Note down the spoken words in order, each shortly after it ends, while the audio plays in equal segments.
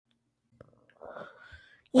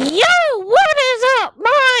Yo, what is up,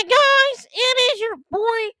 my guys? It is your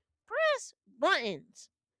boy, Press Buttons.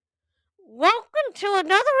 Welcome to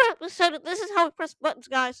another episode of This Is How We Press Buttons,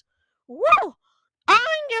 guys. Whoa! I'm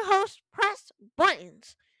your host, Press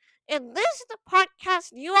Buttons. And this is the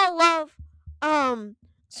podcast you all love.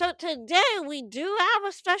 So today we do have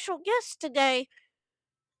a special guest today.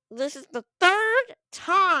 This is the third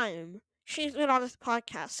time she's been on this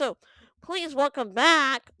podcast. So please welcome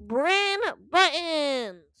back,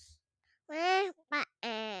 BrynButtons. BrynButtons.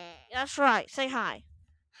 That's right. Say hi.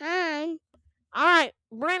 Hi. All right,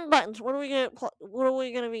 BrynButtons. What are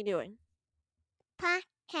we gonna be doing?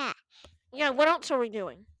 Podcast. Yeah. What else are we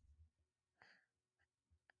doing?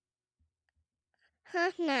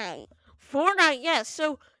 Fortnite. Fortnite. Yes.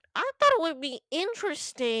 So I thought it would be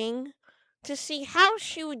interesting to see how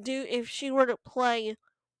she would do if she were to play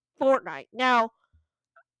Fortnite. Now,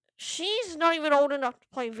 she's not even old enough to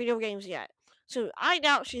play video games yet, so I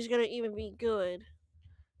doubt she's gonna even be good.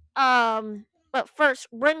 But first,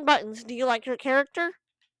 BrynButtons. Do you like her character?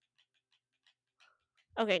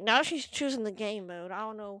 Okay, now she's choosing the game mode. I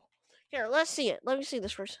don't know. Here, let's see it. Let me see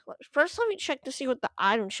this first. First, let me check to see what the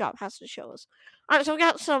item shop has to show us. All right, so we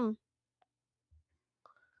got some.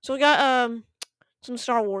 So we got some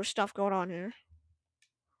Star Wars stuff going on here.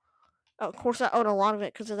 Oh, of course, I own a lot of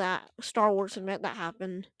it because of that Star Wars event that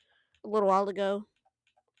happened a little while ago.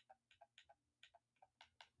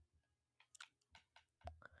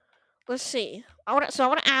 Let's see. I want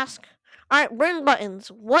to ask. All right, BrynButtons,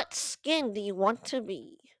 what skin do you want to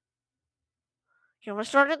be? Okay, I'm gonna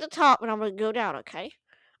start at the top and I'm gonna go down. Okay.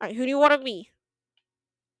 All right, who do you want to be?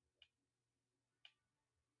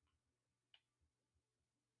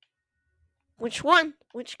 Which one?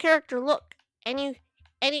 Which character? Look. Any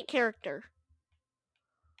character.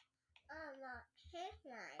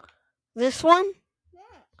 This one? Yeah.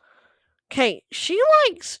 Okay, she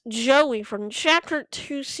likes Joey from Chapter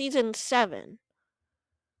 2, Season 7.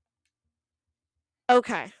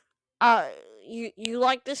 Okay. You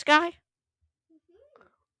like this guy? Mm-hmm.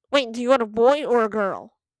 Wait, do you want a boy or a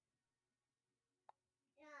girl?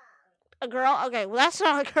 Yeah. A girl? Okay, well, that's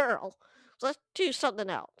not a girl. So let's do something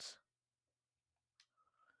else.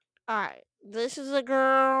 Alright, this is a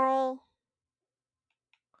girl.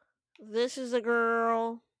 This is a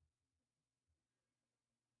girl.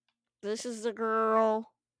 This is the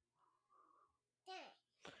girl.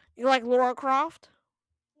 Yeah. You like Laura Croft?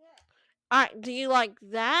 Yeah. Alright, do you like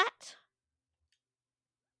that?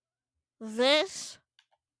 This?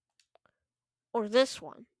 Or this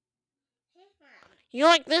one? You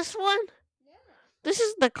like this one? Yeah. This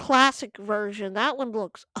is the classic version. That one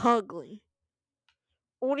looks ugly.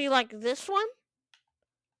 Or do you like this one?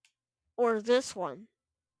 Or this one?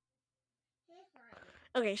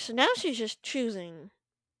 Okay, so now she's just choosing.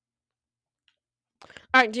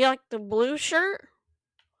 Alright, do you like the blue shirt?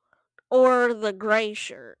 Or the gray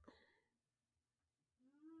shirt?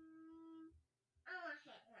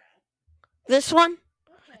 This one?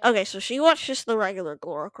 Okay, so she wants just the regular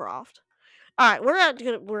Laura Croft. Alright, we're not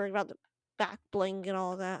gonna worry about the back bling and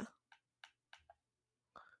all that.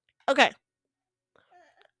 Okay.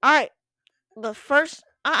 Alright. The first.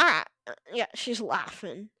 Yeah, she's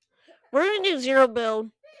laughing. We're gonna do zero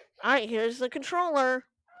build. Alright, here's the controller.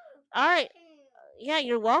 Alright. Yeah,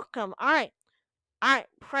 you're welcome. Alright. Alright,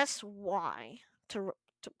 press Y to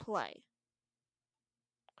play.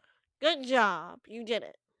 Good job. You did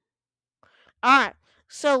it. Alright.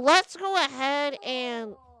 So let's go ahead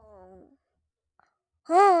and.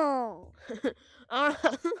 Oh. Alright.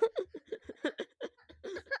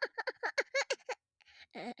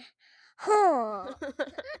 Oh.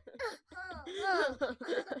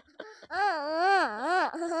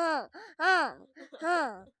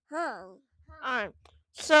 Alright.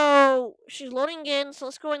 So she's loading in, so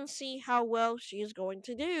let's go ahead and see how well she is going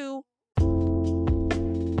to do.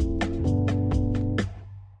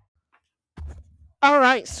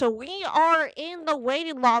 Alright, so we are in the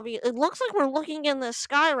waiting lobby. It looks like we're looking in the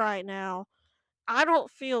sky right now. I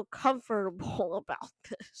don't feel comfortable about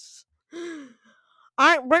this.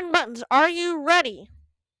 Alright, BrynButtons, are you ready?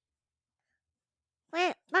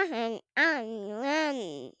 BrynButtons, I'm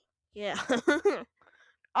ready. Yeah.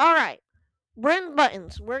 Alright.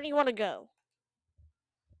 BrynButtons, where do you want to go?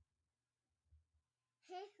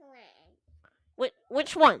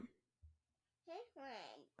 Which one?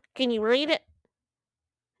 Can you read it?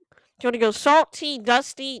 Do you want to go salty,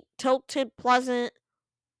 dusty, tilted, pleasant,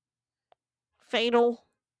 fatal?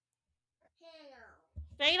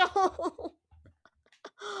 Fatal.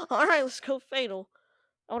 Alright, let's go fatal.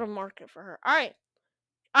 I want to mark it for her. Alright.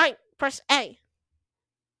 Alright, press A.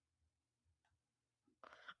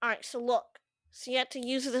 Alright, so look. So you have to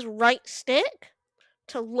use this right stick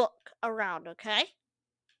to look around, okay?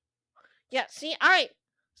 Yeah, see? Alright.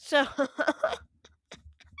 So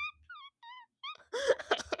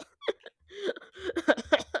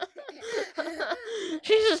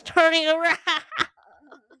she's just turning around.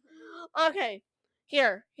 Okay.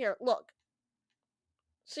 Here, look.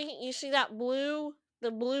 See, you see that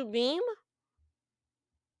the blue beam?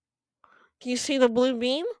 Do you see the blue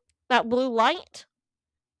beam? That blue light?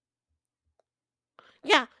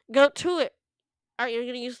 Yeah, go to it. Alright, you're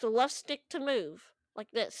gonna use the left stick to move. Like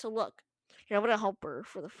this. So look. Here, I'm gonna help her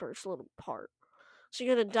for the first little part. So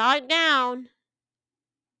you're gonna dive down.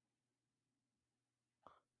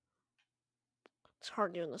 It's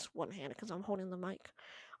hard doing this one-handed because I'm holding the mic.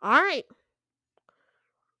 Alright.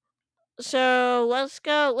 So let's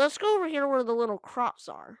go over here where the little crops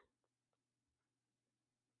are.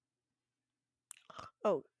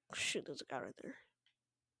 Oh shoot, there's a guy right there.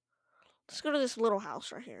 Let's go to this little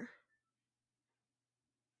house right here.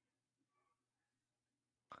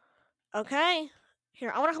 Okay.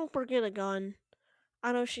 Here, I wanna help her get a gun.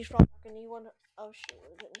 I know she's probably gonna need one. Oh shoot,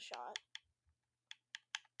 we're getting shot.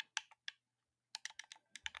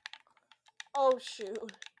 Oh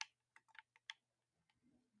shoot.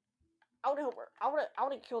 I would help her. I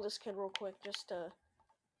would kill this kid real quick just to.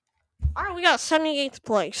 Alright, we got 78th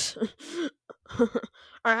place. Alright,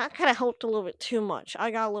 I kinda helped a little bit too much.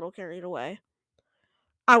 I got a little carried away.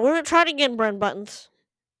 Alright, we're gonna try it again, BrynButtons.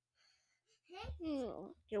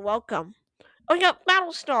 You're welcome. Oh, you got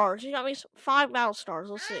battle stars. You got me 5 battle stars.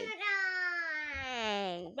 Let's see.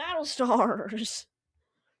 Battle stars.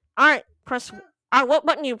 Alright, press. Alright, what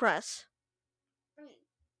button do you press?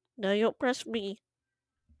 No, you don't press B.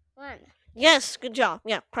 One. Yes, good job.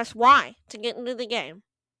 Yeah, press Y to get into the game.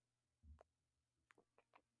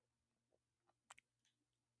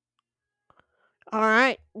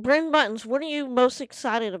 Alright, BrynButtons, what are you most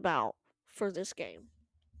excited about for this game?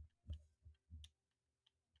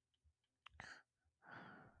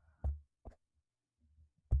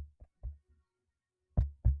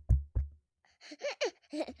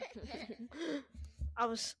 I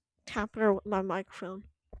was tapping her with my microphone.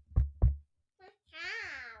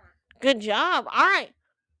 Good job. Alright.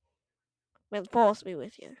 May the force be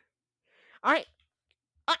with you. Alright.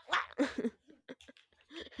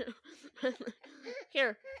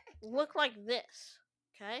 Here, look like this.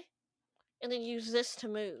 Okay? And then use this to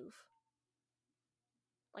move.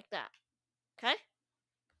 Like that. Okay?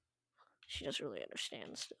 She doesn't really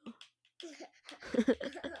understand still.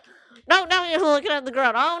 No, you're looking at the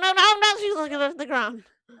ground. Oh, no, she's looking at the ground.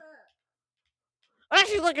 Oh,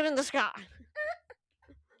 she's looking in the sky.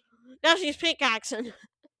 Now she's pickaxing.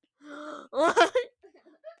 What?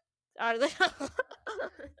 Are they?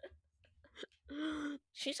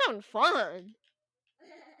 She's having fun.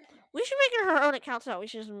 We should make her own account so we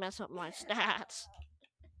should just mess up my stats.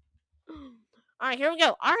 Alright, here we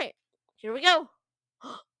go. Alright, here we go.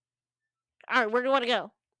 Alright, where do you want to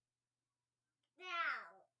go?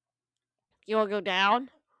 You want to go down?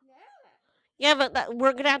 Yeah, but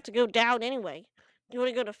we're going to have to go down anyway. Do you want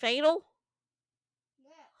to go to Fatal?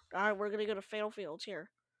 Alright, we're going to go to Fatal Fields here.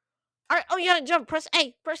 Alright, oh, you got to jump. Press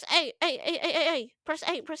A. Press A. A. Press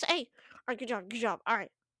A. Press A. Alright, good job.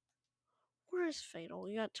 Alright. Where is Fatal?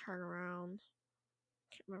 You got to turn around.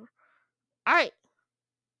 Can't remember. Alright.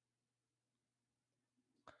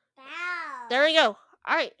 There we go.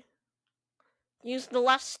 Alright. Use the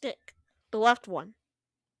left stick. The left one.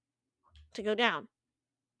 To go down.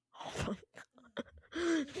 Oh my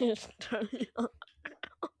god. She's turning around.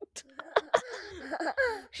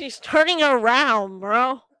 She's turning around,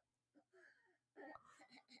 bro.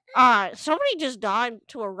 Alright, somebody just died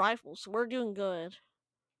to a rifle, so we're doing good.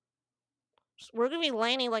 We're gonna be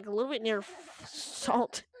landing like a little bit near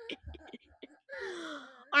salt.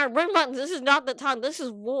 Alright, BrynButtons, this is not the time. This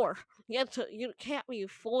is war. You can't be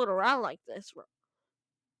fooling around like this, bro.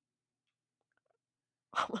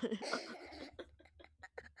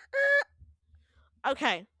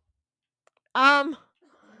 Okay.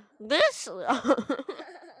 This.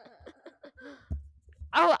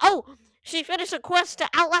 Oh, she finished a quest to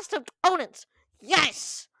outlast opponents.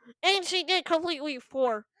 Yes, and she did complete week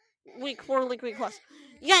 4 quest.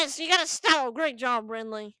 Yes, you got a style. Great job,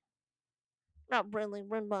 Brynley. Not Brynley,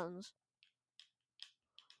 BrynButtons.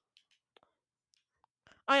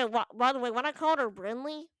 Oh yeah, by the way, when I called her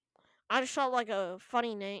Brynley, I just felt like a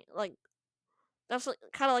funny name. Like that's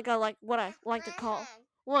kind of like what I like to call.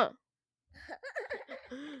 What?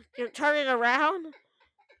 You're turning around.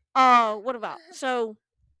 What about so?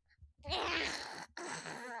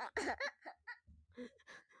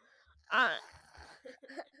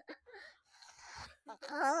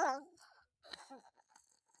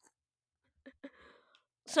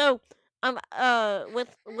 So,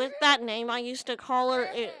 with that name, I used to call her.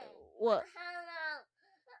 What?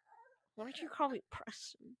 Why did you call me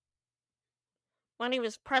Preston? My name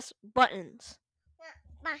is Press Buttons.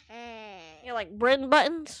 Yeah, like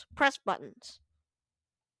BrynButtons, Press Buttons.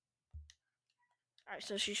 Alright,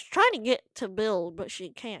 so she's trying to get to build, but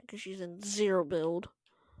she can't because she's in 0 build.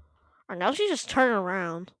 Alright, now she's just turning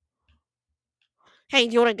around. Hey,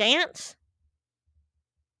 do you want to dance?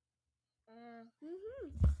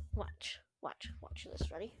 Watch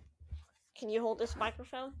this. Ready? Can you hold this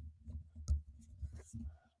microphone?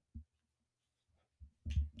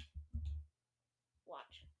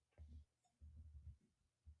 Watch.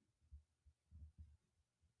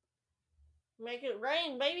 Make it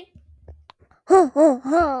rain, baby. Ho ho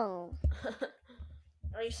ho.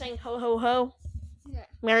 Are you saying ho ho ho? Yeah.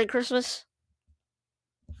 Merry Christmas.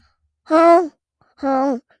 Ho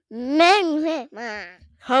ho. Merry Christmas.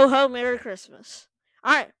 Ho ho, Merry Christmas.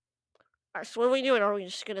 Alright, so what are we doing? Are we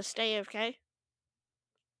just gonna stay AFK?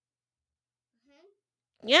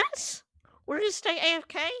 Yes? We're gonna stay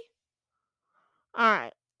AFK?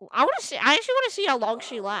 Alright. I actually want to see how long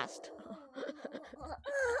she lasts.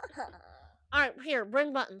 Alright, here,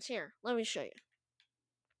 BrynButtons, here. Let me show you.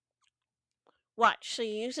 Watch. So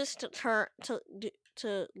you use this to turn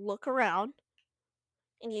to look around,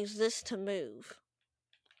 and use this to move.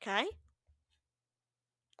 Okay?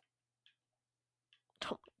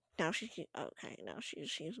 Now she's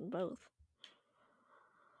using both.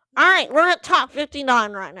 Alright, we're at top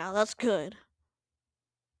 59 right now. That's good.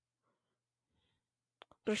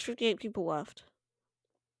 There's 58 people left.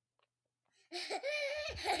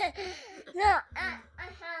 No,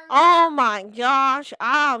 Oh my gosh,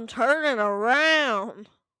 I'm turning around.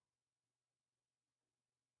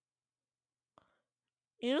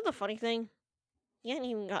 You know the funny thing? You haven't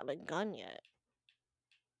even gotten a gun yet.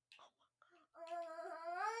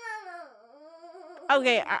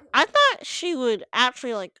 Okay, I thought she would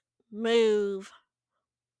actually, like, move.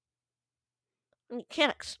 You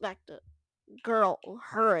can't expect a girl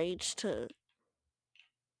her age to...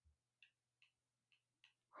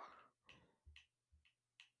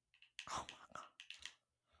 Oh my god.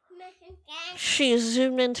 She's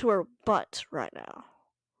zoomed into her butt right now.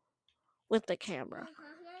 With the camera.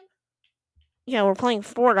 Yeah, we're playing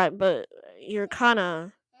Fortnite, but you're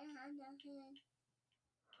kinda...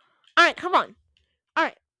 Alright, come on.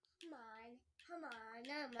 Alright. Come on.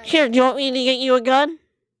 Here, do you want me to get you a gun?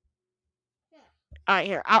 Yeah. Alright,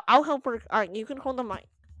 here. I'll help her. Alright, you can hold the mic.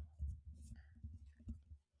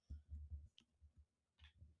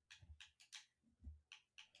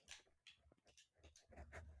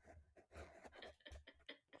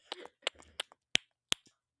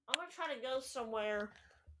 I'm gonna try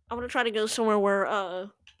to go somewhere where,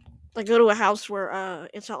 like, go to a house where,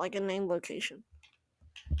 it's not, like, a named location.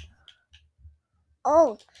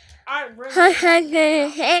 Oh. Alright, bring Alright,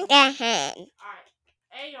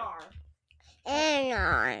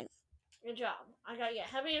 AR. Good job. I got you a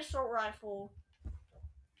heavy assault rifle.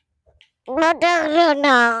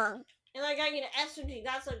 No. And I got you an SMG.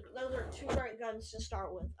 Those are 2 great guns to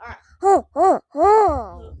start with. Alright. Ho.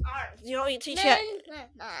 Alright, do you want me to teach you?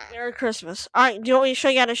 Merry Christmas. Alright, do you want me to show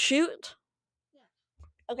you how to shoot?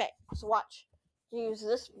 Yeah. Okay, so watch. You use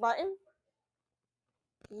this button.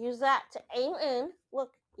 Use that to aim in.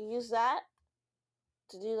 Look, you use that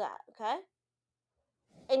to do that, okay?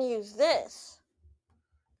 And use this.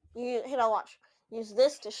 Watch. Use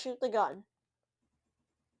this to shoot the gun.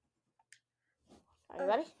 Are you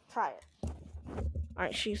ready? Try it.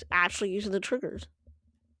 Alright, she's actually using the triggers.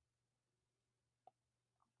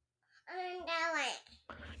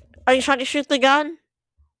 Are you trying to shoot the gun?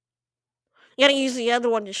 You gotta use the other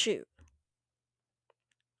one to shoot.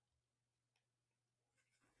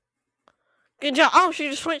 Good job. Oh, she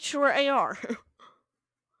just switched to her AR.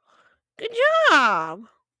 Good job.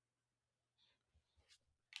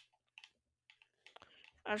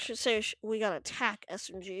 I should say we got attack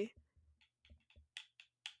SMG.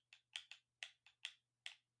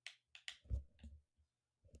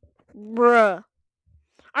 Bruh.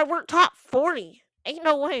 We're top 40. Ain't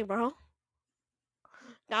no way, bro.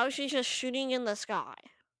 Now she's just shooting in the sky.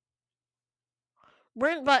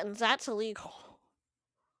 BrynButtons, that's illegal.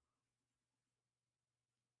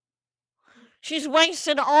 She's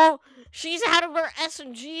wasted all... She's out of her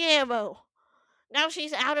SMG ammo. Now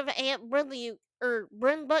she's out of BrynButtons.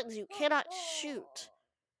 You cannot shoot.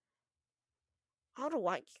 How do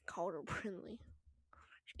I call her Brynley?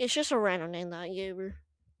 It's just a random name that I gave her.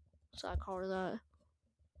 So I call her that.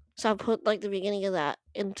 So I put, like, the beginning of that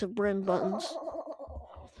into BrynButtons.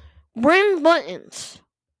 BrynButtons.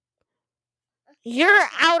 You're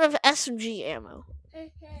out of SMG ammo.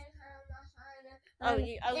 Oh,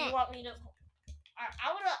 you want me to?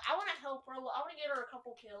 I wanna help her. I wanna get her a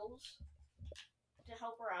couple kills to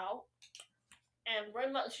help her out. And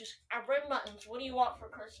BrynButtons, what do you want for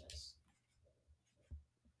Christmas?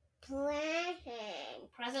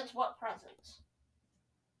 Presents? What presents?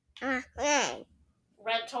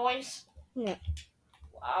 Red toys? No.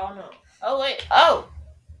 I don't know. Oh wait. Oh.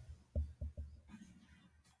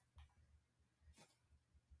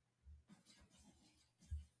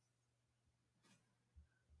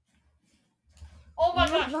 Oh my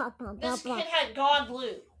gosh. This kid had God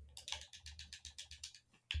Blue.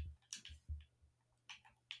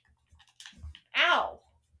 Ow.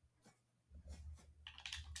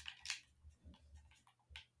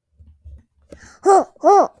 Ho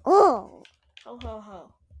ho ho. Ho ho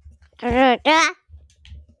ho. Da da da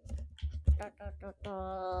da da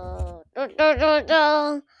da da da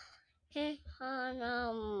da.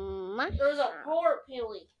 There's a poor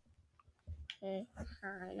Peely.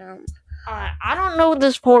 Alright, I don't know what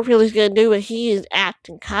this poor Peely's gonna do, but he is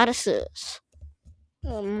acting kinda sus.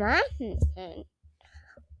 No.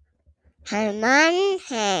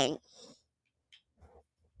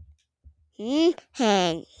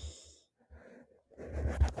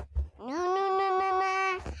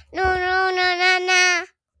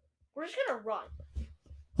 We're just gonna run.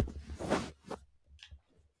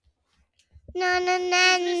 No.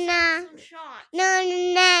 Some shots. No.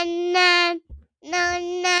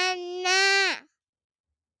 BrynButtons,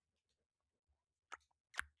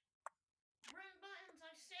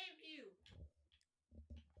 I saved you.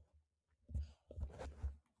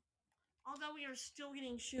 Although we are still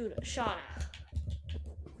getting shot at.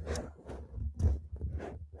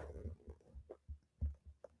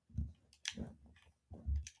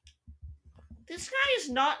 This guy is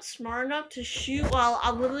not smart enough to shoot while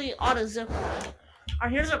I'm literally on a zip line.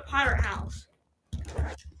 Alright, here's a pirate house.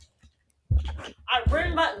 Alright,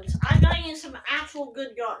 BrynButtons, I got you some actual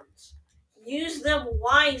good guns. Use them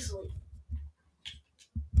wisely.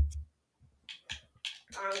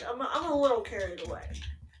 Alright, I'm a little carried away.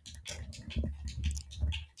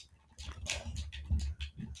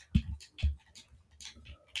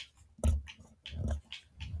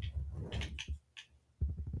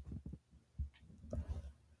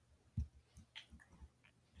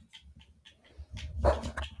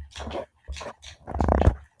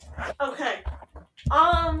 Okay.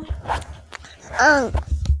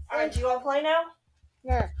 Alright, do you want to play now?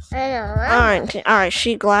 No, I know. Alright,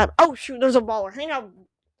 she glad. Oh shoot, there's a baller. Hang on.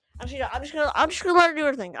 I'm just gonna let her do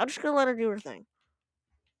her thing.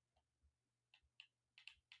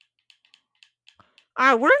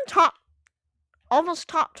 Alright, we're in almost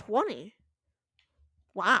top 20.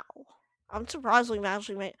 Wow. I'm surprised we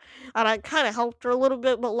actually made, and I kind of helped her a little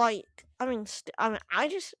bit, but like, I just I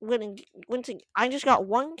just got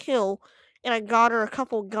one kill, and I got her a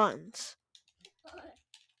couple guns.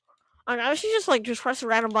 I know she's just pressing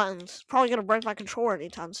random buttons. Probably gonna break my controller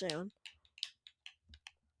anytime soon.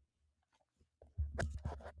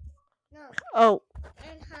 No. Oh.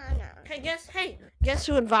 And Hannah. Guess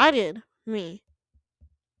who invited me?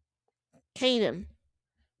 Caden.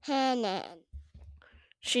 Hannah.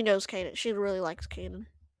 She knows Caden. She really likes Caden.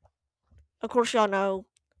 Of course, y'all know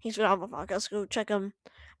he's been on my podcast. Go check him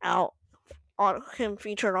out. On him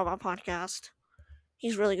featured on my podcast.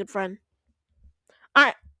 He's a really good friend.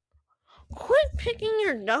 Alright. Quit picking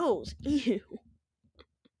your nose. Ew.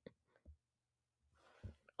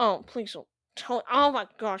 Oh, please don't tell. Oh my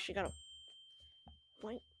gosh, you gotta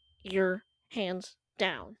wipe your hands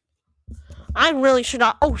down. I really should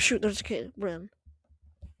not. Oh shoot, there's a kid. Bryn.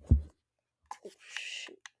 Oh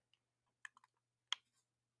shoot.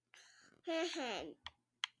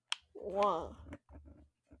 Wow.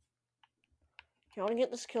 I want to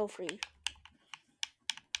get this kill for you.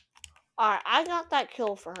 Alright, I got that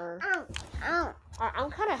kill for her. Ow. Alright,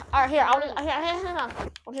 I'm kind of. Alright, here.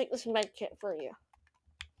 I'll take this med kit for you.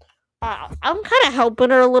 I'm kind of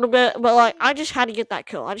helping her a little bit, but like, I just had to get that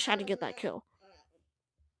kill.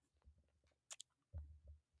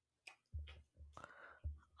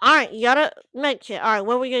 Alright, you got a med kit. Alright,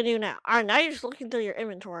 what are we gonna do now? Alright, now you're just looking through your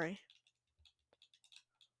inventory.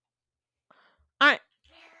 Alright.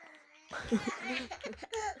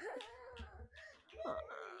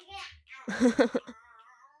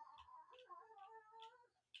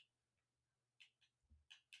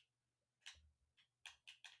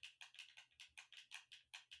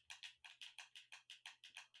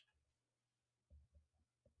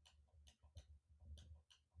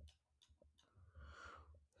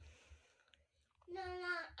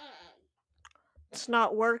 It's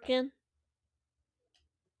not working.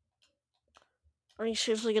 Are you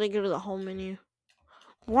seriously gonna go to the home menu?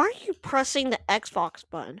 Why are you pressing the Xbox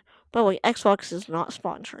button? By the way, Xbox is not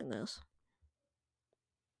sponsoring this.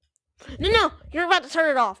 No, you're about to turn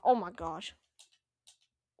it off. Oh my gosh.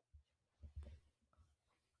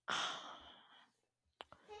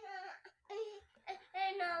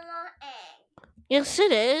 Yes,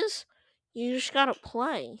 it is. You just gotta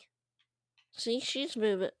play. See, she's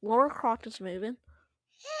moving. Laura Croft is moving.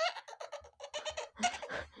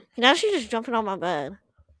 Now she's just jumping on my bed.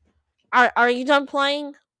 Are you done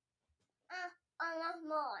playing? I want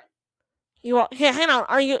more. You want? Here, hang on.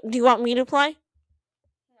 Do you want me to play?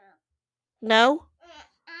 No.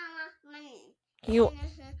 I want money. You.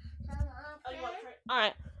 All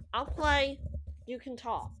right. I'll play. You can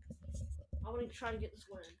talk. I want to try to get this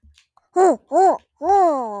win. I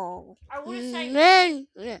want to say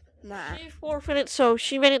she forfeited, so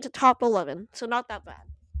she made it to top 11. So not that bad.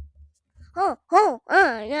 Alright,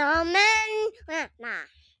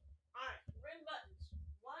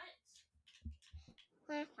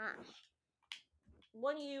 BrynButtons.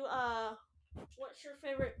 What do you what's your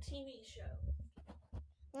favorite TV show?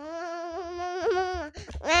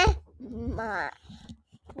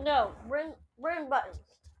 No, BrynButtons.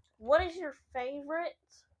 What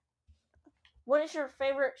is your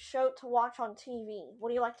favorite show to watch on TV? What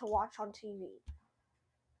do you like to watch on TV?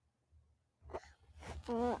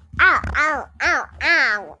 Ow, ow, ow,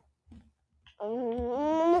 ow.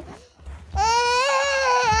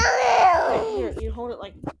 Here, you hold it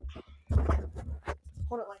like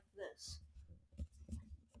this.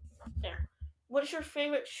 There. What is your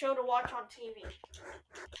favorite show to watch on TV?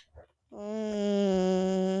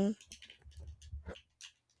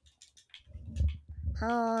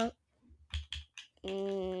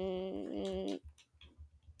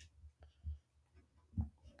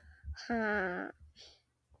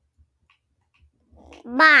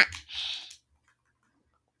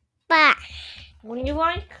 But. What do you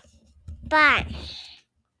like? But.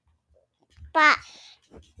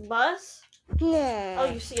 Bus? No. Oh,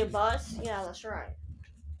 you see a bus? Yeah, that's right.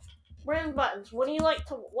 BrynButtons, what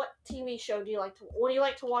TV show do you like what do you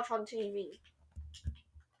like to watch on TV?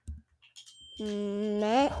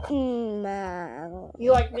 Mickey Mouse.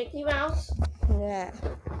 You like Mickey Mouse? Yeah.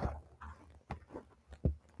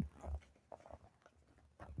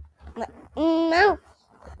 No.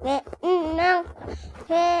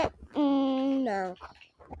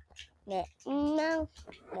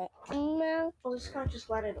 Well, this guy just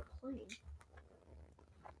landed a plane.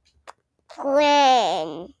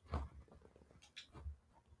 Plane.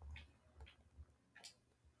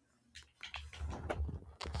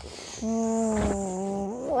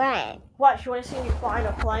 What? You want to see me flying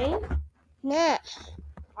a plane? No.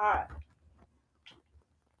 Alright.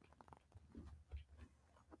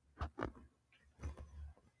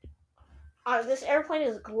 This airplane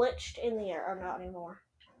is glitched in the air. Or not anymore.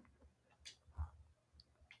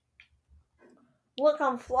 Look,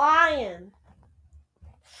 I'm flying.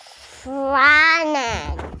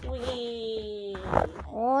 Flying. Whee.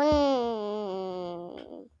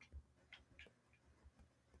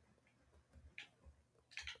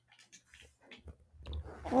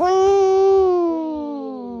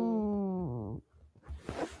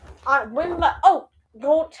 Oh,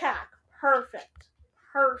 gold tack. Perfect.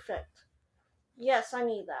 Yes, I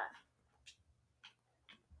need that.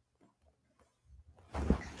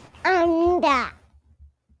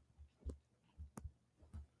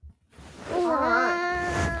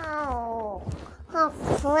 Wow. How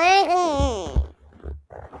pretty.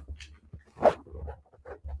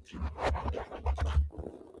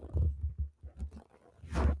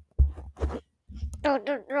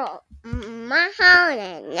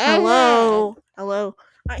 Hello.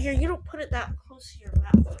 Here, you don't put it that close to your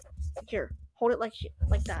mouth. Here, hold it like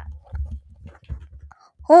that.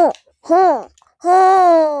 Ow.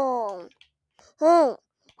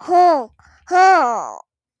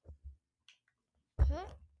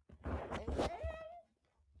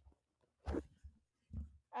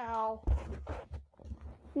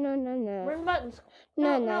 No. BrynButtons.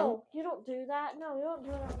 No. You don't do that. No, you don't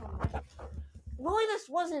do that. Really, this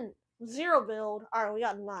wasn't 0 build. Alright, we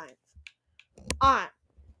got 9th. Alright.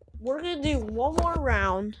 We're gonna do one more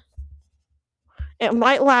round. It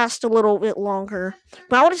might last a little bit longer.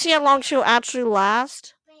 But I want to see how long she'll actually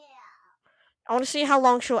last.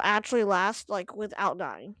 Like, without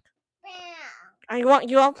dying. You want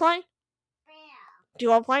to play? Do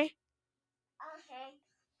you want to play?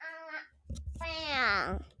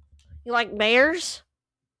 You like bears?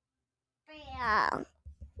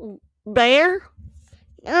 Bear?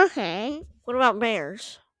 Okay. What about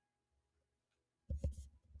bears?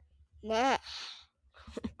 Yeah.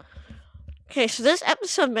 Okay, so this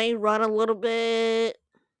episode may run a little bit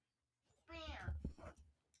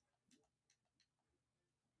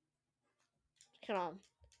Hold on.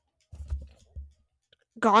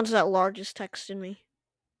 God's that largest texting me.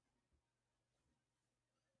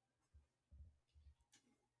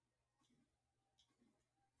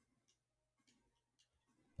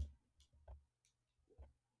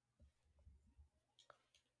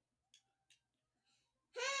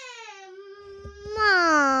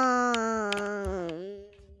 Mom.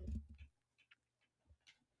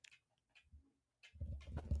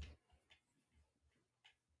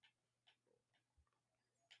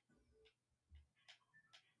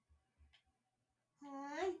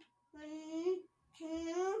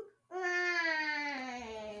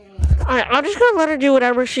 Alright, I'm just gonna let her do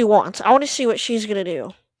whatever she wants. I want to see what she's gonna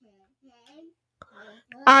do.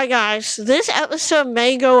 Alright, guys, this episode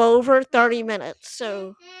may go over 30 minutes,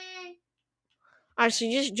 so. Alright, so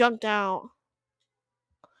you just jumped out.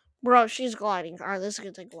 Bro, she's gliding. Alright, this is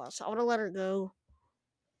gonna take a while, so I want to let her go.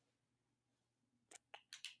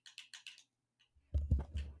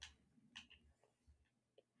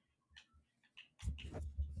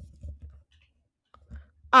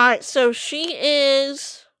 Alright, so she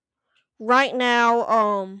is right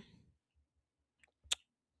now,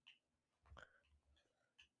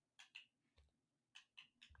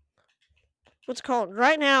 what's it called?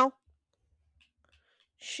 Right now,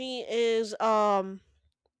 she is, skydiving,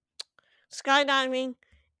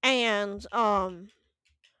 and, it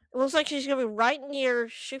looks like she's gonna be right near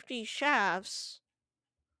Shifty Shafts.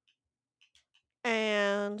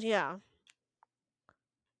 And, yeah.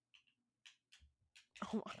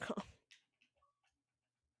 Oh my god.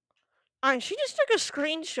 Alright, she just took a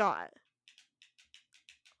screenshot.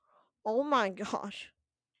 Oh my gosh.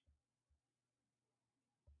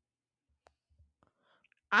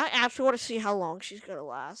 I actually want to see how long she's gonna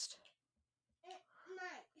last.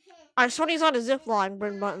 Alright, Sony's on a zip line,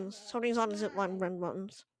 BrynButtons. Sony's on a zip line,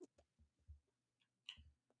 BrynButtons.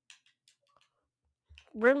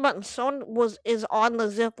 BrynButtons, Sony is on the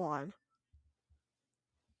zip line.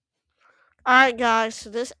 Alright, guys, so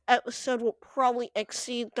this episode will probably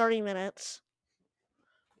exceed 30 minutes.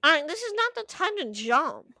 Alright, this is not the time to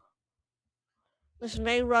jump. This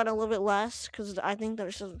may run a little bit less, because I think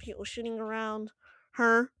there's some people shooting around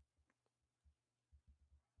her.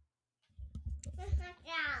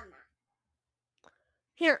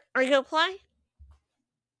 Here, are you gonna play?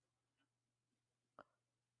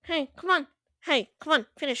 Hey, come on. Hey, come on,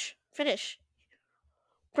 finish.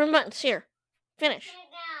 BrynButtons, here. Finish.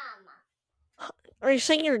 Are you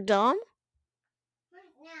saying you're dumb?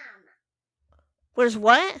 Where's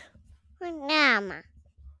what?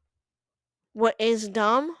 What is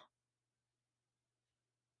dumb?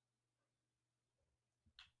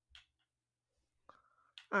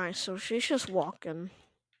 Alright, so she's just walking.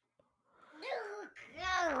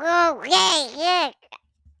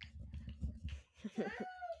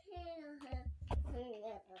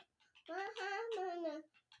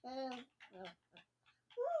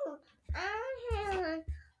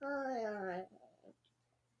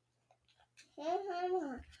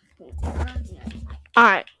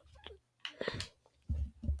 Alright.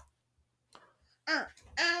 No.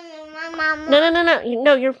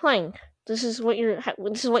 No, you're playing. This is what you have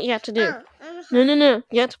to do. No.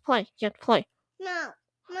 You have to play. No.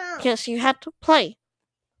 Yes, you have to play.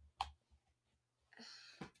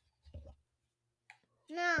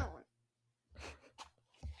 No.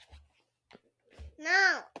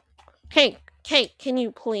 Hey, can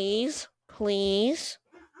you please? Please?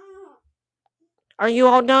 Are you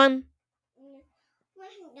all done?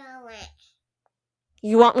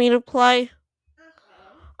 You want me to play?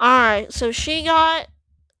 Alright, so she got,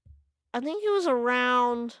 I think it was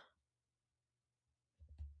around,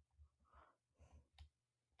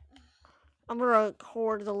 I'm gonna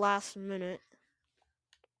record the last minute.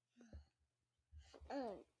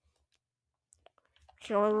 Okay,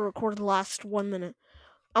 I'm gonna record the last 1 minute.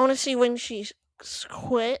 I want to see when she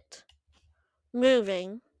quit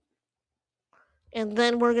moving, and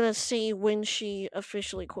then we're gonna see when she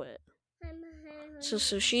officially quit.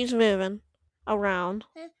 So she's moving around.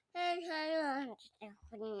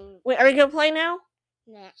 Wait, are you gonna play now?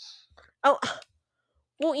 Yes. Oh,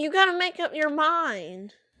 well, you gotta make up your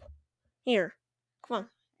mind. Here, come on.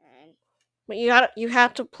 But you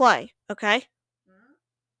have to play, okay?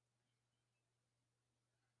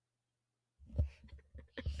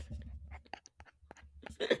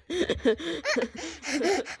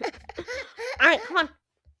 Alright, come on.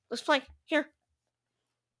 Let's play. Here.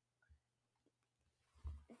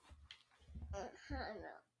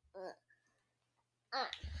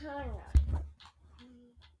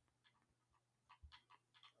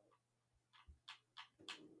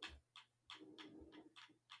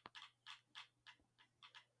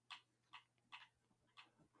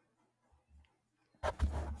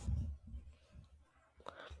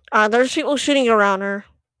 There's people shooting around her.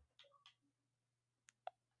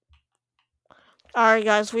 Alright,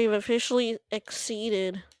 guys, we've officially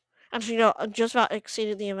exceeded. Actually, no, just about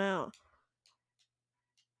exceeded the amount.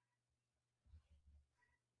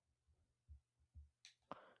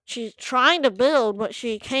 She's trying to build, but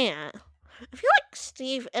she can't. I feel like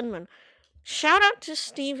Steve Inman. Shout out to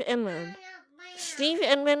Steve Inman. Steve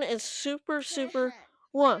Inman is super.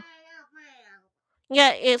 What?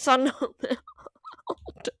 Yeah, it's on.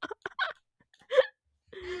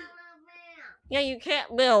 Yeah, you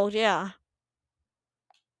can't build, yeah.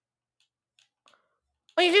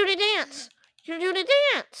 Oh, you're doing a dance! You're doing a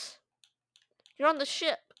dance! You're on the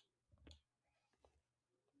ship.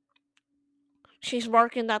 She's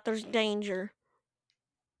marking that there's danger.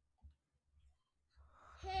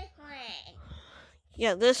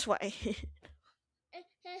 Yeah, this way.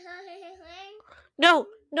 No,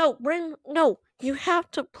 Bryn, no. You have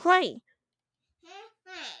to play.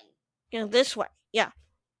 Yeah, this way. Yeah.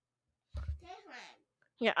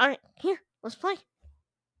 Yeah, alright. Here, let's play.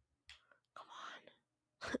 Come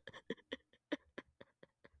on.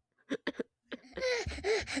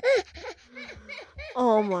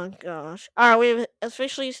 Oh my gosh. Alright, we've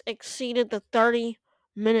officially exceeded the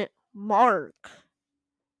 30-minute mark.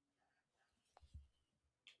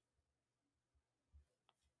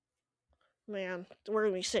 Man, we're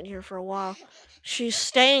gonna be sitting here for a while. She's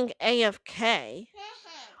staying AFK.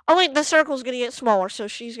 Oh wait, the circle's gonna get smaller, so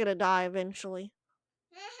she's gonna die eventually.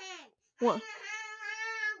 What?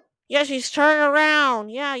 Yeah, she's turning around.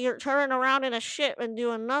 Yeah, you're turning around in a ship and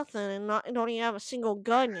doing nothing and don't even have a single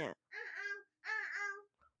gun yet.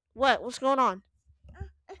 What? What's going on?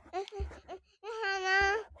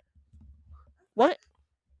 What?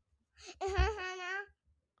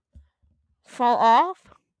 Fall off?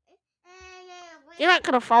 You're not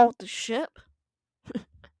gonna fall with the ship.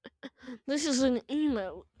 This is an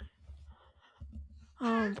emote.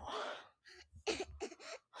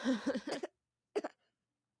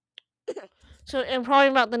 So in probably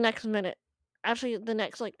about the next minute, actually the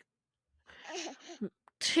next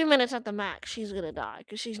 2 minutes at the max, she's gonna die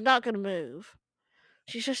because she's not gonna move.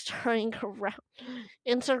 She's just turning around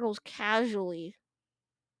in circles casually.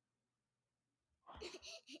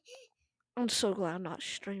 I'm so glad I'm not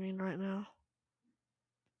streaming right now.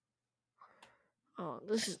 Oh,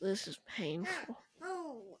 this is painful.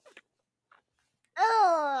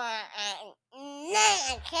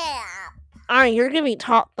 Alright, you're gonna be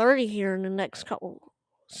top 30 here in the next couple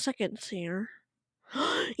seconds here.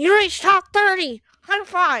 You reached top 30! High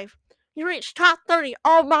five! You reached top 30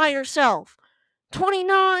 all by yourself.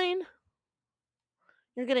 29!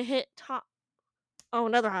 You're gonna hit top. Oh,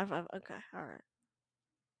 another high five. Okay, alright.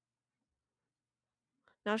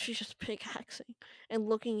 Now she's just pickaxing and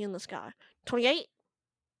looking in the sky. 28?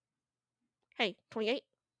 Hey, 28?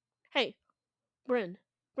 Hey,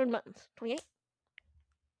 BrynButtons. 28?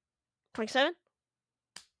 27?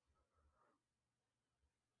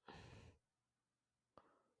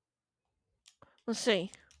 Let's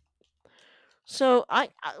see. So,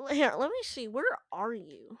 here, let me see. Where are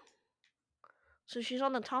you? So she's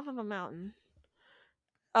on the top of a mountain.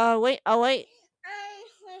 Wait.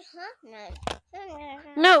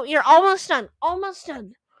 No, you're almost done. Almost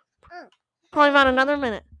done. Probably about another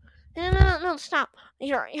minute. No, stop.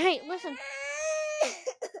 Hey, listen.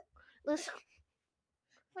 Listen.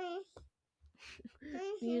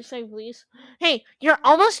 You say please? Hey, you're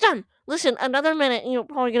almost done. Listen, another minute and you're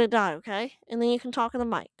probably gonna die, okay? And then you can talk in the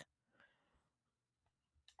mic.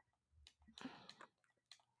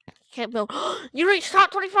 Can't build. You reached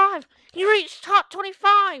top 25! You reached top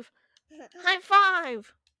 25! High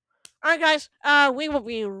five! Alright, guys, we will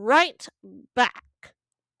be right back.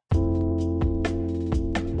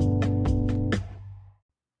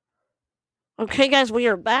 Okay, guys, we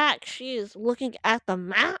are back. She is looking at the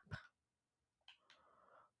map.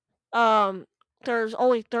 There's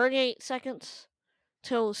only 38 seconds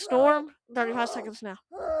till the storm. 35 seconds now.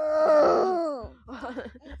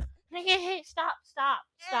 Hey, stop.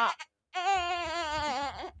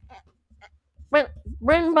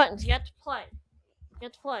 BrynButtons, you have to play.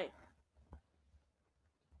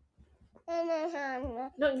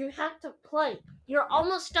 No, you have to play. You're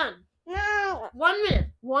almost done. No. 1 minute.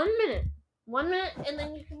 1 minute, and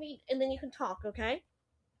then you can talk, okay?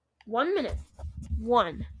 1 minute.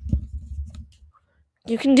 1.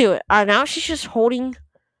 You can do it. Now she's just holding.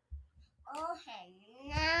 Okay.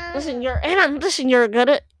 No. Listen, you're good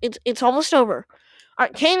at it. It's almost over.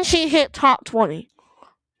 Alright, can she hit top 20?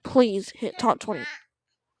 Please hit top 20.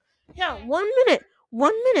 Yeah, 1 minute.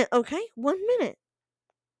 1 minute, okay? 1 minute.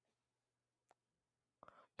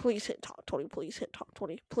 Please hit top 20. Please hit top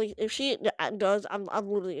 20. Please. If she does, I'm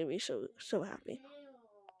literally gonna be so happy.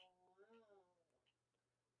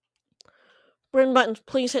 BrynButtons,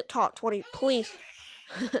 please hit top 20. Please.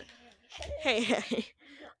 Hey.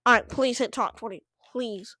 Alright, please hit top 20.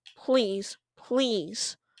 Please.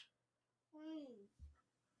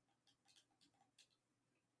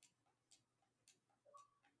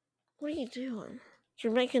 What are you doing?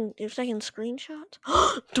 You're taking screenshots?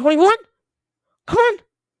 21? Come on!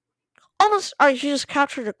 Almost. Alright, she just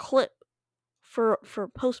captured a clip for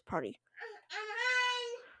post party.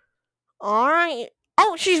 Alright.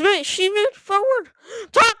 Oh, she moved forward.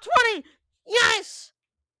 Top 20! Yes!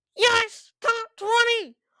 Top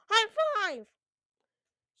 20! High five!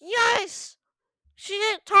 Yes! She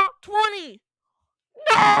hit top 20!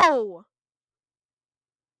 No!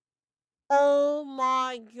 Oh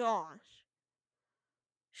my gosh.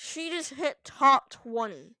 She just hit top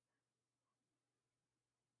 20.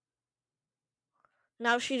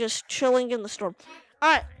 Now she's just chilling in the storm.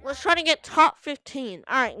 Alright, let's try to get top 15.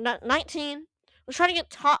 Alright, 19. Let's try to get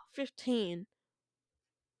top 15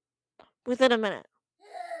 within a minute.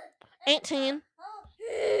 18.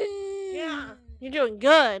 Yeah, you're doing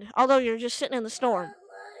good. Although you're just sitting in the storm.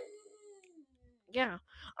 Yeah.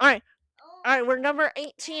 Alright, we're number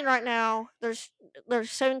 18 right now. There's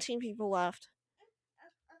 17 people left.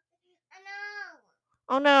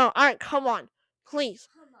 Oh no. Alright, come on. Please.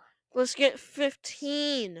 Let's get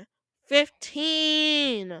 15.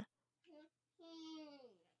 15.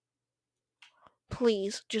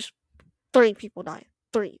 Please, just 3 people die.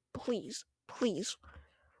 3. Please.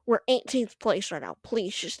 We're 18th place right now.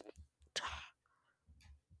 Please, just.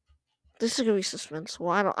 This is gonna be suspenseful.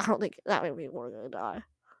 I don't think that many people are gonna die.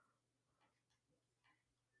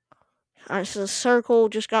 Alright, so the circle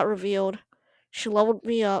just got revealed. She leveled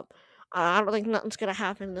me up. I don't think nothing's gonna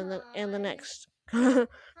happen in the next.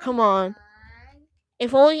 Come on.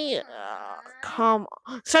 If only. Come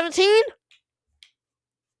on. 17?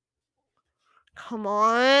 Come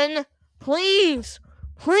on. Please.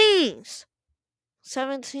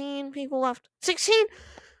 17 people left. 16?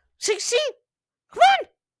 Come on.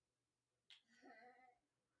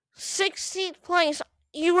 16th place.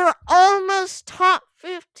 You were almost top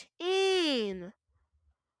 15.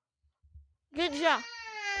 Good job.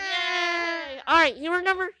 Yay. Alright, you were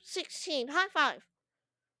number 16. High five.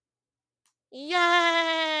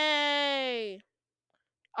 Yay.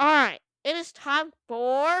 Alright, it is time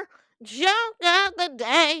for Joke of the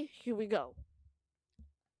Day. Here we go.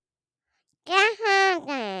 Good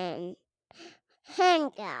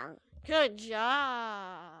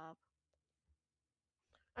job.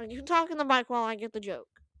 You can talk in the mic while I get the joke.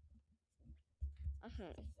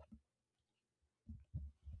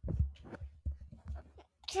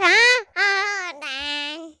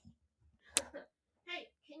 Hey,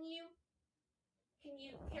 can you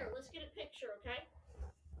here, let's get a picture, okay?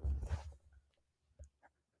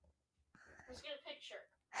 Let's get a picture.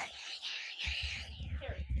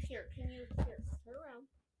 Here, can you turn around?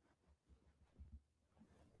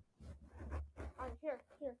 Alright, here.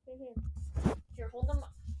 Here, hold the mic.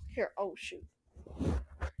 Here, oh shoot.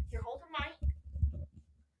 Here, hold the mic.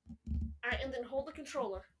 Alright, and then hold the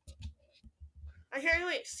controller. Alright, here,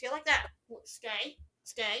 wait, stay like that. Stay.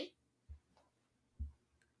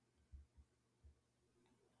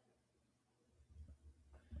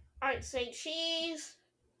 Alright, say cheese.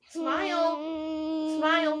 Smile.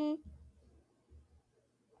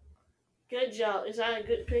 Good job. Is that a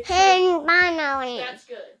good picture? That's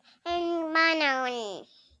good. It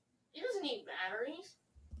doesn't need batteries.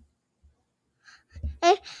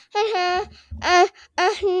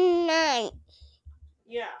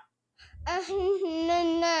 Yeah.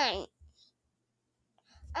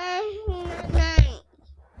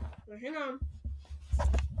 Well, hang on.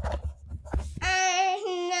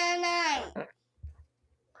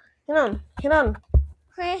 Hang on.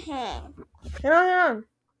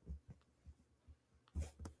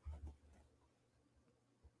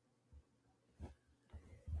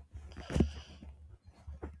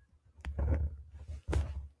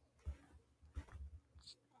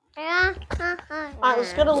 Alright,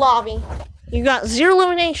 let's go to lobby. You got 0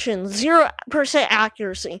 elimination, 0%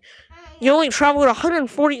 accuracy. You only traveled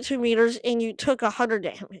 142 meters and you took 100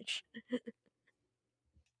 damage.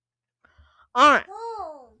 Alright.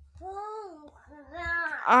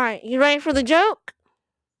 Alright, you ready for the joke?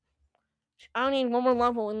 I need one more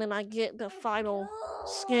level and then I get the final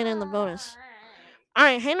skin and the bonus.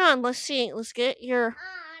 Alright, hang on, let's see. Let's get your...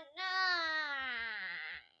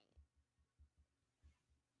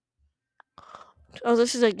 Oh,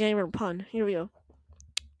 this is a gamer pun. Here we go.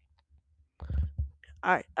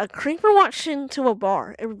 Alright, a creeper walks into a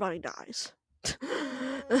bar. Everybody dies.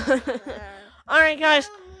 Alright, guys.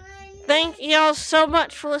 Thank y'all so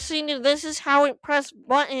much for listening to This Is How We Press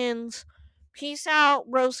Buttons. Peace out,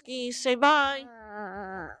 broski. Say bye.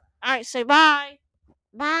 Alright, say bye.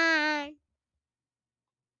 Bye.